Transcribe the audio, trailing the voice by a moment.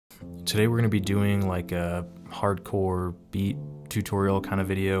Today we're going to be doing like a hardcore beat tutorial kind of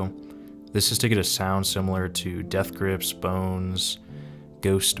video. This is to get a sound similar to Death Grips, Bones,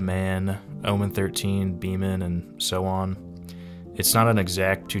 Ghostemane, Omen 13, Beeman, and so on. It's not an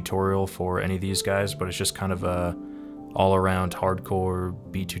exact tutorial for any of these guys, but it's just kind of a all-around hardcore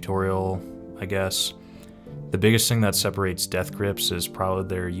beat tutorial, I guess. The biggest thing that separates Death Grips is probably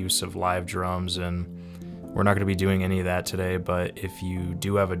their use of live drums, and we're not going to be doing any of that today, but if you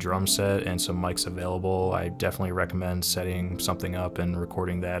do have a drum set and some mics available, I definitely recommend setting something up and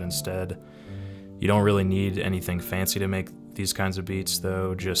recording that instead. You don't really need anything fancy to make these kinds of beats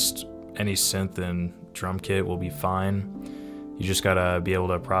though, just any synth and drum kit will be fine. You just gotta be able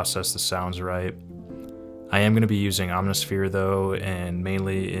to process the sounds right. I am going to be using Omnisphere though, and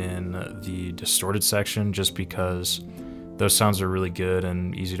mainly in the distorted section just because those sounds are really good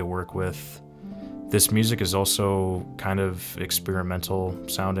and easy to work with. This music is also kind of experimental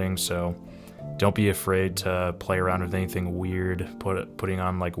sounding, so don't be afraid to play around with anything weird, putting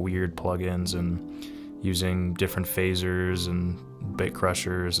on like weird plugins and using different phasers and bit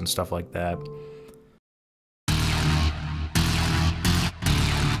crushers and stuff like that.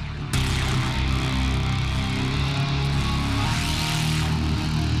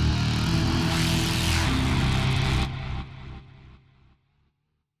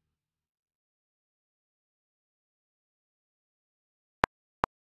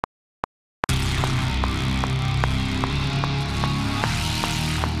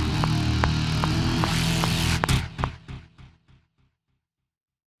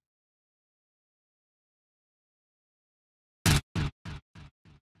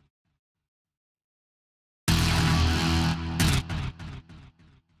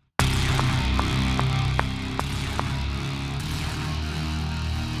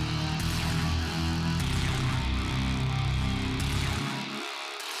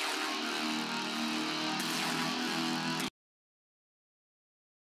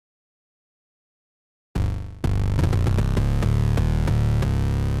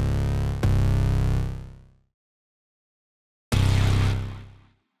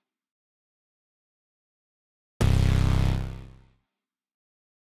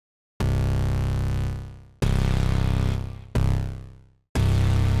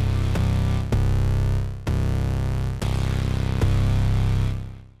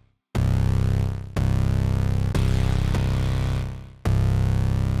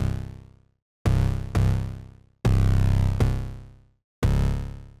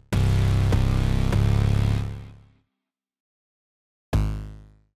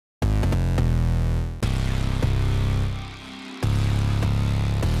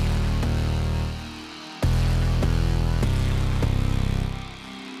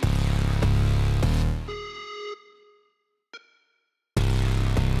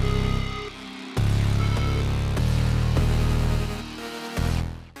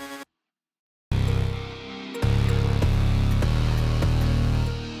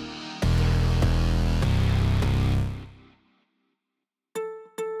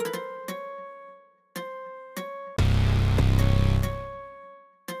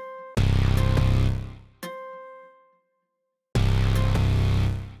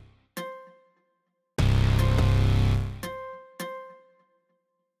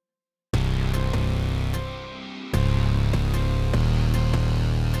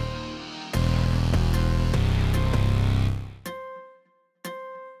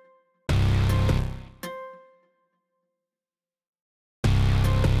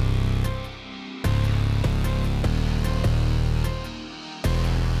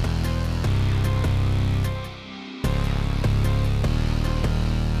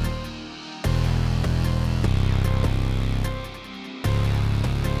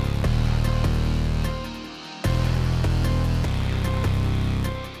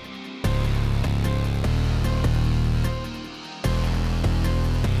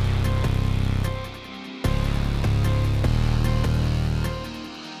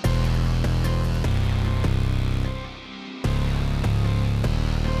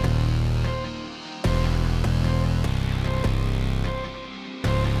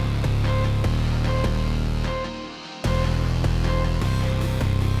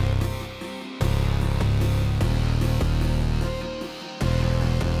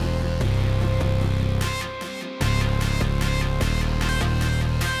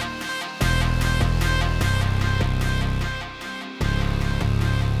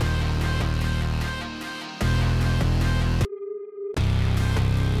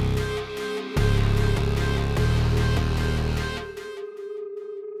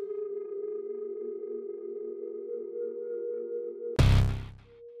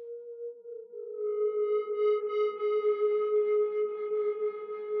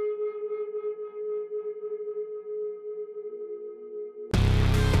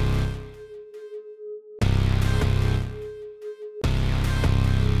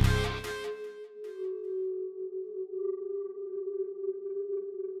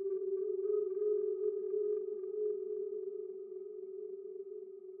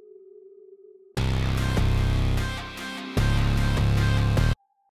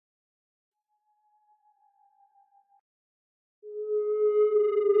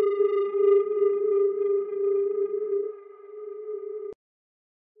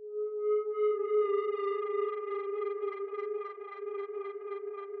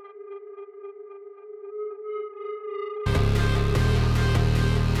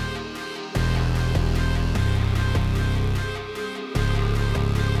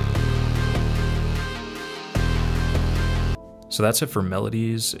 So that's it for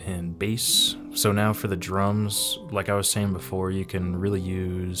melodies and bass. So now for the drums, like I was saying before, you can really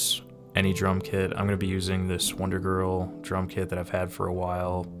use any drum kit. I'm going to be using this Wonder Girl drum kit that I've had for a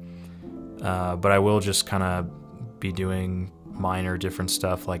while, but I will just kind of be doing minor different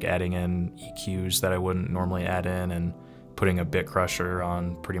stuff like adding in EQs that I wouldn't normally add in and putting a bit crusher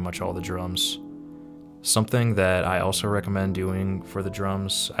on pretty much all the drums. Something that I also recommend doing for the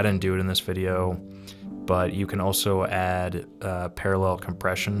drums, I didn't do it in this video, but you can also add parallel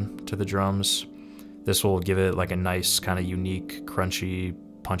compression to the drums. This will give it like a nice kind of unique, crunchy,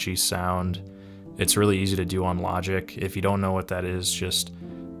 punchy sound. It's really easy to do on Logic. If you don't know what that is, just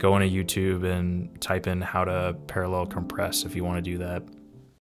go into YouTube and type in how to parallel compress if you want to do that.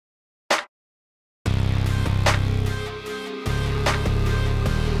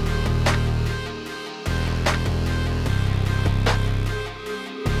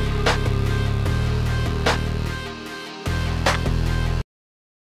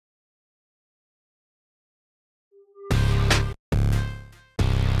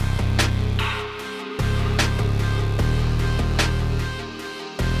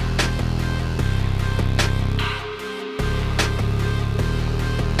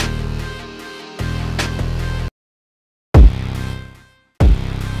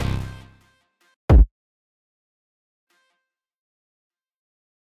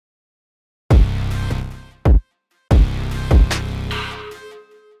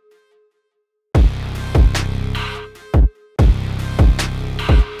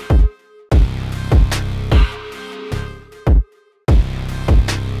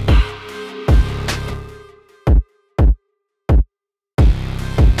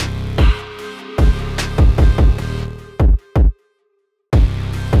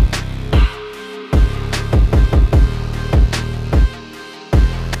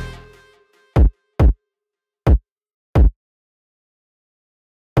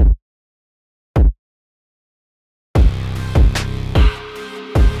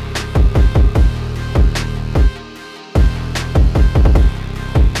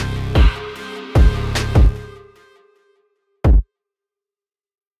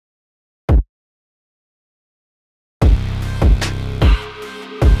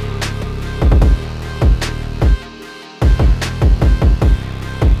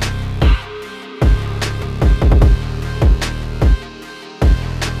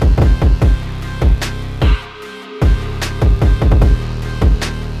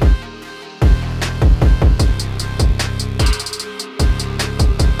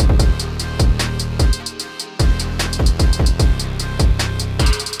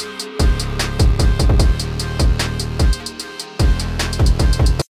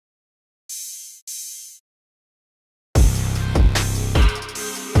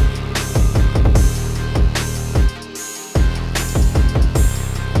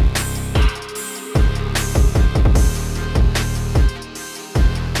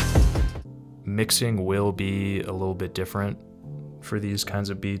 Mixing will be a little bit different for these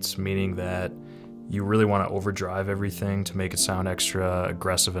kinds of beats, meaning that you really want to overdrive everything to make it sound extra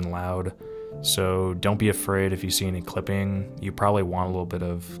aggressive and loud. So don't be afraid if you see any clipping. You probably want a little bit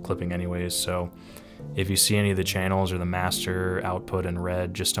of clipping anyways, so if you see any of the channels or the master output in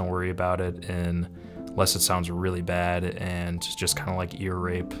red, just don't worry about it unless it sounds really bad and just kind of like ear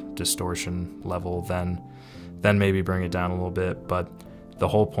rape distortion level, then maybe bring it down a little bit. But the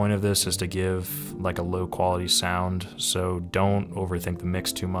whole point of this is to give like a low quality sound, so don't overthink the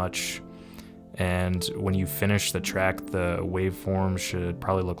mix too much. And when you finish the track, the waveform should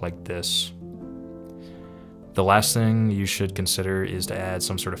probably look like this. The last thing you should consider is to add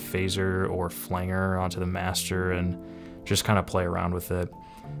some sort of phaser or flanger onto the master and just kind of play around with it.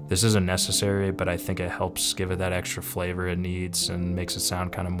 This isn't necessary, but I think it helps give it that extra flavor it needs and makes it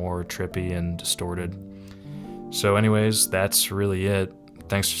sound kind of more trippy and distorted. So anyways, that's really it.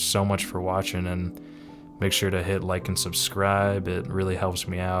 Thanks so much for watching, and make sure to hit like and subscribe. It really helps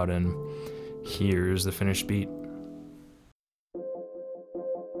me out, and here's the finished beat.